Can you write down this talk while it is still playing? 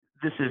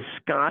This is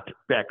Scott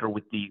Becker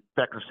with the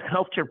Becker's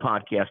Healthcare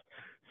Podcast.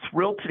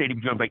 Thrilled today to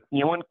be joined by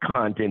Alan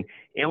Condon.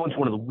 Alan's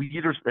one of the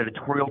leaders of the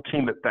editorial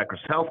team at Becker's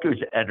Healthcare.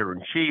 He's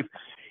editor-in-chief.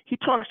 He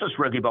talks to us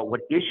regularly about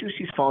what issues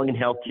he's following in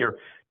healthcare,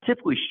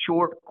 typically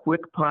short, quick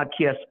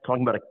podcasts,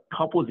 talking about a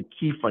couple of the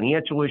key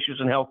financial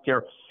issues in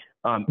healthcare.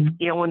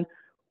 Alan,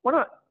 why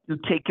don't you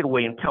take it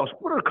away and tell us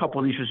what are a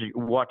couple of issues that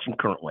you're watching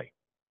currently?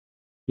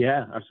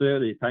 Yeah,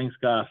 absolutely. Thanks,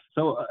 Scott.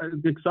 So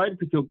excited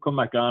to come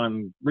back on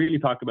and really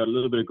talk about a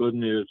little bit of good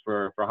news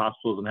for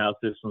hospitals and health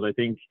systems. I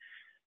think,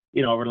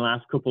 over the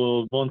last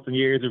couple of months and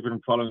years, we've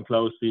been following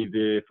closely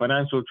the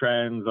financial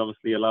trends,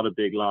 obviously a lot of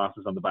big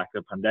losses on the back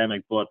of the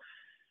pandemic, but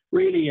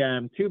really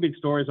two big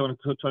stories I want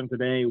to touch on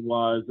today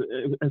was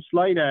a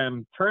slight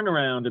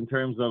turnaround in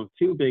terms of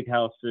two big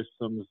health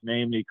systems,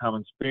 namely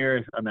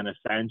CommonSpirit and then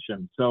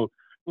Ascension. So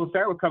we'll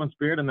start with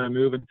CommonSpirit and then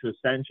move into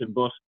Ascension,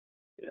 but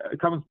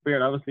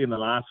CommonSpirit, obviously, in the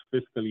last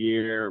fiscal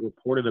year,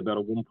 reported about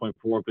a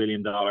 $1.4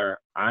 billion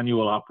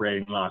annual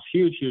operating loss.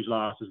 Huge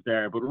losses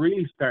there, but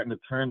really starting to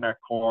turn that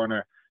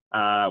corner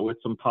with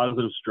some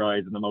positive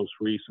strides in the most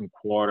recent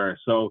quarter.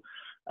 So,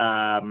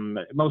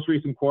 most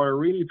recent quarter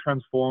really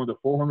transformed a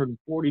 $440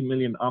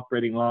 million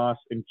operating loss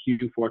in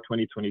Q4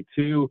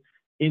 2022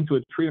 into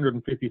a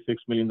 $356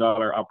 million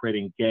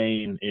operating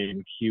gain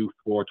in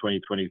Q4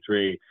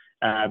 2023.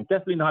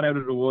 Definitely not out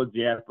of the woods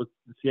yet, but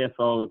the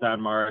CFO,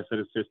 Dan Morris, said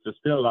there's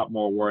still a lot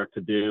more work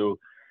to do.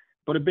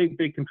 But a big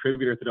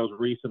contributor to those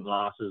recent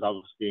losses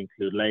obviously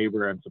include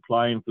labor and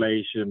supply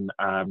inflation,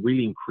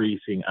 really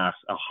increasing at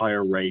a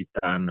higher rate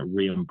than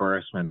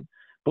reimbursement.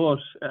 But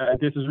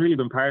this has really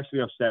been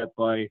partially offset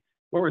by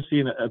where we're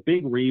seeing a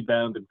big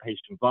rebound in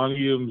patient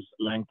volumes,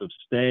 length of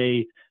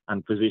stay,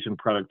 and physician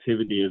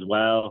productivity as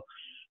well.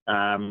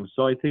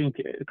 So I think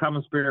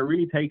CommonSpirit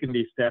really taking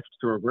these steps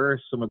to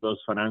reverse some of those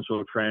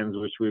financial trends,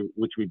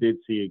 which we did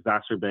see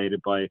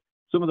exacerbated by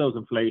some of those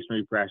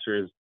inflationary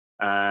pressures,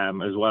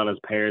 as well as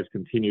payers'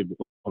 continued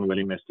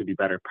unwillingness to be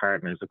better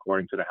partners,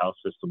 according to the health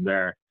system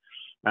there.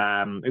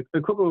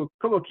 A couple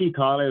of key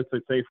call-outs, I'd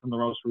say, from the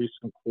most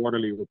recent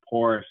quarterly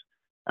report.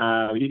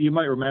 You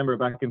might remember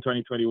back in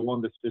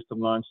 2021, the system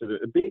launched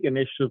a big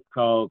initiative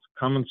called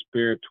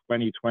CommonSpirit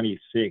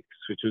 2026,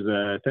 which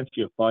was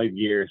essentially a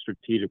 5-year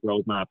strategic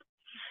roadmap,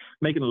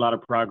 making a lot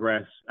of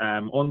progress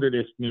under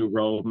this new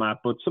roadmap.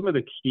 But some of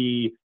the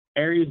key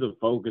areas of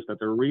focus that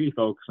they're really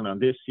focusing on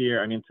this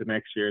year and into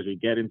next year as we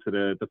get into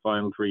the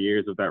final 3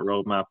 years of that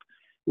roadmap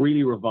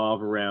really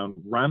revolve around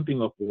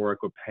ramping up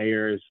work with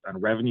payers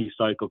and revenue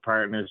cycle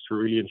partners to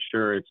really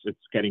ensure it's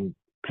getting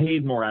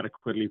paid more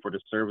adequately for the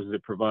services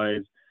it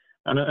provides.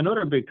 And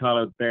another big call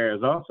out there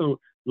is also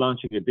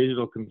launching a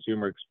digital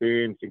consumer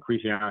experience,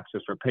 increasing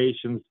access for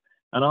patients,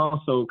 and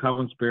also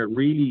CommonSpirit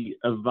really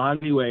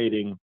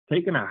evaluating,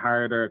 taking a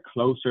harder,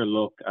 closer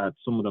look at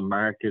some of the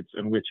markets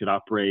in which it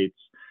operates.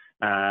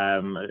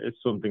 It's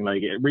something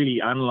like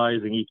really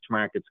analyzing each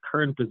market's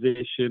current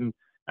position,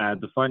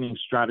 defining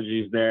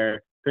strategies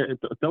there.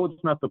 Though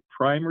it's not the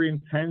primary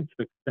intent,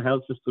 the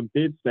health system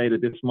did say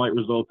that this might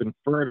result in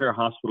further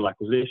hospital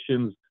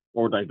acquisitions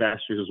or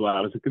divestitures as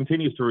well, as it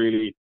continues to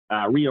really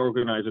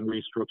reorganize and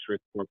restructure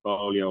its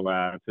portfolio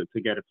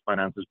to get its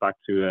finances back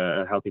to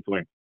a healthy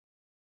footing.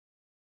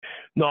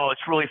 No,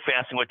 it's really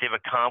fascinating what they've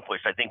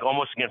accomplished. I think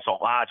almost against all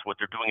odds, what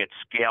they're doing at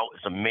scale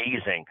is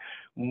amazing,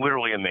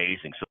 literally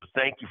amazing. So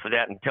thank you for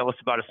that, and tell us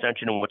about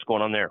Ascension and what's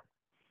going on there.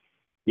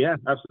 Yeah,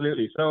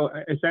 absolutely. So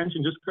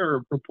Ascension just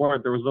to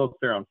report the results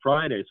there on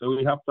Friday. So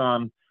we hopped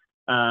on,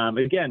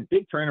 again,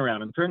 big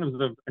turnaround in terms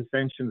of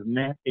Ascension's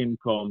net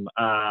income,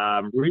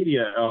 really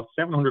a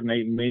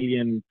 $708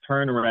 million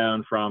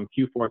turnaround from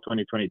Q4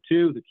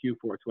 2022 to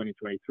Q4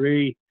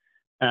 2023.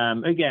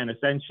 Again,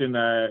 Ascension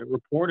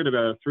reported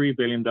about a $3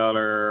 billion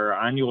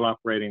annual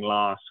operating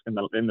loss in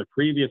the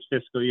previous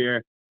fiscal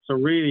year. So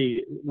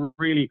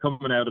really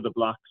coming out of the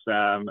blocks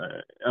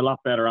a lot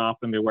better off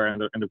than they were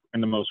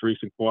in the most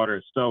recent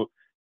quarters. So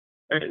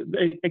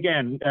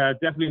again,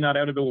 definitely not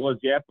out of the woods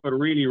yet, but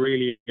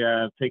really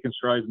taking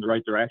strides in the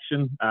right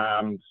direction.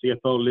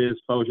 CFO Liz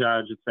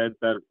Fojaj said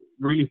that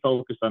really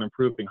focused on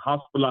improving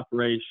hospital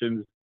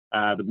operations.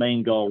 The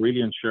main goal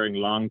really ensuring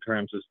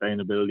long-term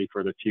sustainability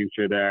for the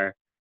future there.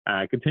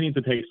 Continuing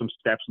to take some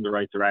steps in the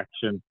right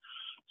direction.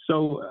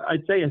 So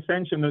I'd say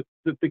Ascension,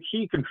 the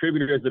key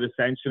contributors at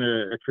Ascension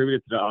are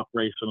attributed to the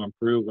operational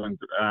improvement,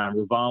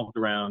 revolved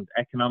around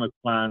economic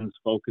plans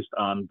focused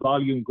on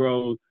volume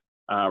growth,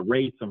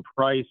 rates and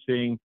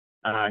pricing,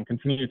 and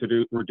continue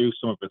to reduce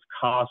some of its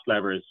cost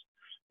levers.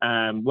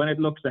 When it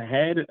looks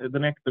ahead,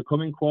 the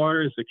coming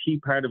quarters, the key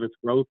part of its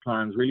growth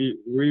plans really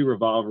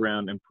revolve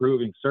around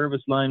improving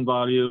service line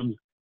volumes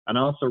and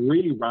also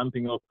really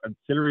ramping up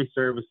ancillary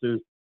services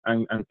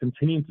and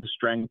continuing to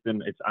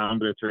strengthen its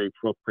ambulatory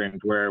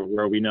footprint where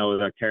we know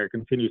that care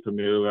continues to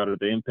move out of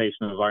the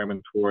inpatient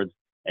environment towards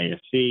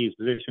ASCs,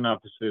 physician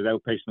offices,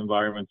 outpatient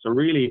environments. So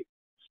really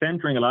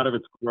centering a lot of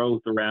its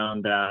growth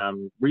around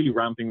really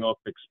ramping up,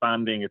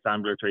 expanding its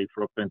ambulatory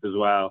footprint as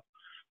well.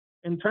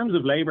 in terms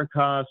of labor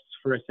costs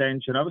for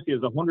Ascension, obviously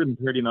it's a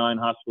 139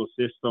 hospital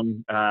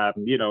system,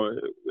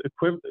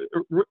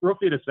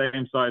 roughly the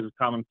same size as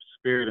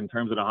CommonSpirit in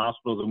terms of the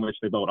hospitals in which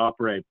they both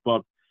operate.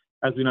 But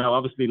as we know,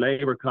 obviously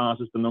labor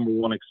cost is the number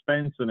one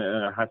expense in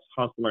a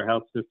hospital or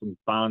health system's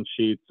balance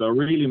sheet. So it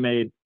really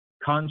made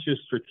conscious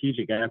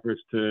strategic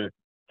efforts to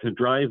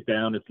drive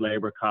down its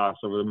labor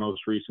costs over the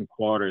most recent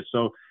quarters.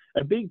 So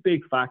a big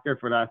factor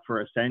for that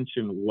for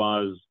Ascension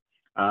was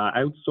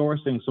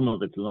outsourcing some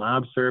of its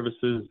lab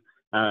services,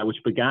 which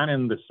began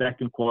in the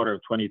second quarter of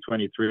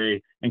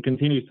 2023 and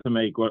continues to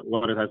make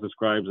what it has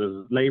described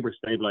as labor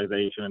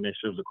stabilization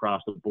initiatives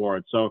across the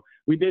board. So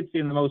we did see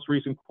in the most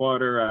recent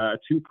quarter a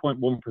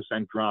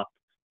 2.1% drop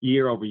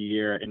year over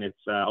year in its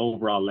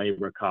overall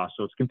labor costs.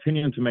 So it's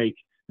continuing to make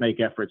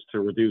efforts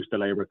to reduce the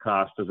labor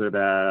cost as it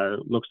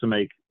looks to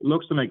make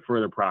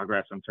further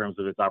progress in terms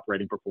of its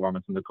operating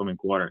performance in the coming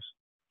quarters.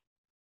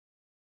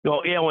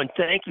 Well, Alan,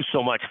 thank you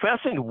so much.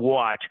 Fascinating to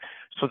watch.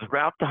 So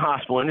throughout the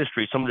hospital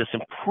industry, some of this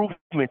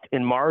improvement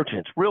in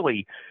margins,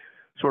 really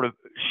sort of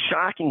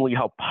shockingly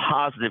how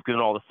positive, given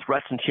all the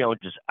threats and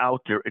challenges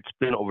out there, it's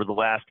been over the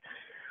last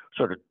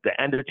sort of the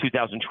end of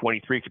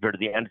 2023 compared to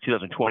the end of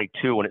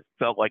 2022, when it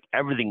felt like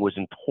everything was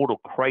in total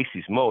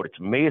crisis mode. It's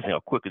amazing how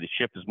quickly the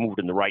ship has moved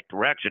in the right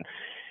direction.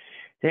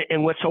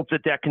 And let's hope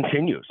that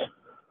continues.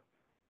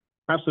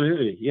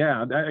 Absolutely,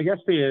 yeah. I guess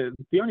the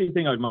only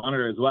thing I'd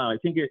monitor as well, I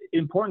think it's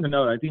important to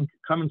note, I think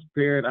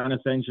CommonSpirit and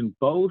Ascension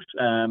both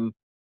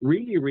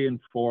really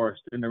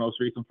reinforced in their most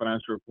recent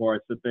financial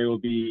reports that they will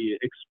be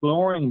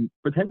exploring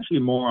potentially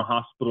more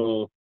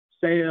hospital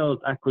sales,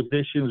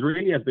 acquisitions,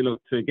 really as they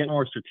look to get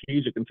more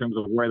strategic in terms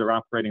of where they're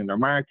operating in their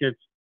markets,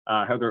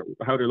 how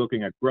they're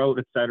looking at growth,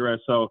 etc.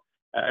 So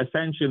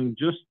Ascension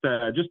just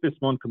this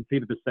month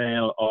completed the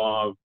sale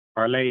of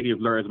Our Lady of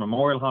Lourdes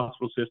Memorial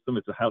Hospital System.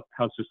 It's a health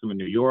system in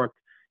New York.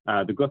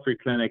 The Guthrie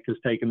Clinic has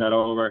taken that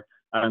over,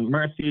 and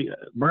Mercy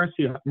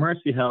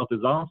Health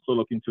is also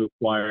looking to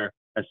acquire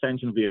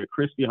Ascension via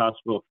Christie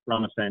Hospital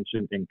from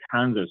Ascension in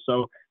Kansas.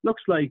 So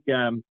looks like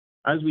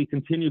as we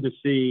continue to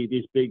see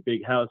these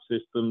big health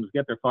systems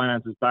get their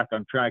finances back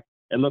on track,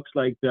 it looks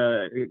like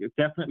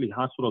definitely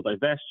hospital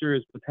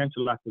divestitures,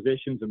 potential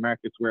acquisitions in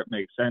markets where it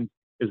makes sense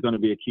is going to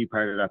be a key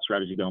part of that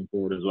strategy going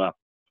forward as well.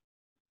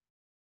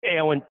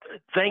 Alan,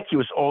 thank you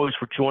as always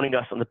for joining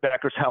us on the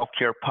Becker's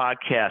Healthcare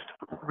Podcast.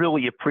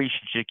 Really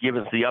appreciate you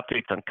giving us the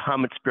updates on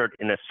CommonSpirit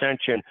and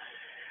Ascension.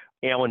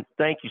 Alan,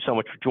 thank you so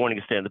much for joining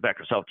us today on the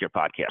Becker's Healthcare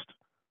Podcast.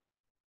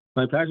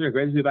 My pleasure.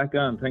 Great to be back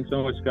on. Thanks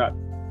so much, Scott.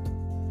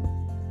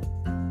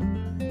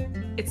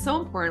 It's so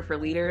important for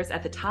leaders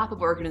at the top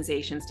of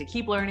organizations to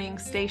keep learning,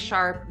 stay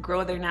sharp,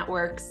 grow their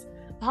networks.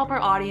 To help our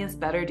audience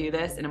better do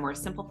this in a more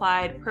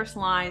simplified,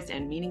 personalized,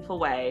 and meaningful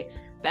way,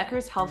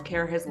 Becker's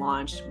Healthcare has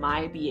launched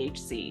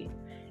MyBHC.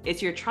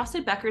 It's your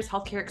trusted Becker's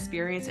Healthcare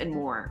experience and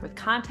more, with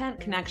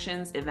content,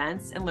 connections,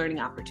 events, and learning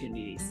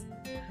opportunities.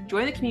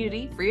 Join the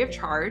community free of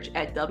charge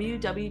at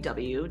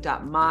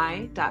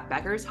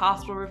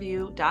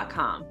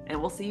www.my.beckershospitalreview.com, and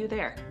we'll see you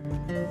there.